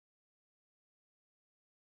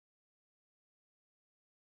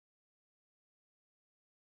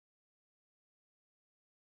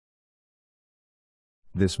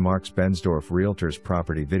This Marx-Bensdorf Realtors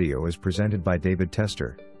property video is presented by David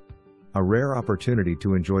Tester. A rare opportunity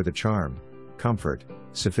to enjoy the charm, comfort,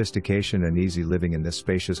 sophistication and easy living in this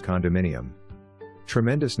spacious condominium.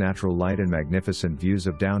 Tremendous natural light and magnificent views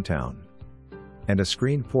of downtown. And a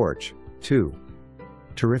screened porch, too.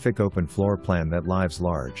 Terrific open floor plan that lives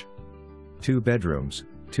large. 2 bedrooms,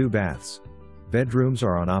 2 baths. Bedrooms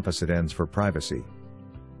are on opposite ends for privacy.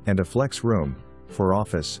 And a flex room, for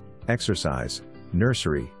office, exercise,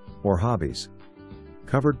 nursery, or hobbies.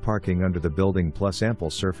 Covered parking under the building plus ample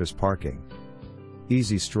surface parking.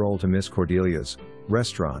 Easy stroll to Miss Cordelia's,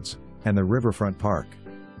 restaurants, and the riverfront park.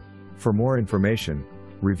 For more information,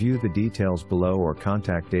 review the details below or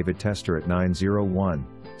contact David Tester at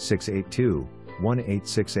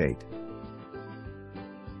 901-682-1868.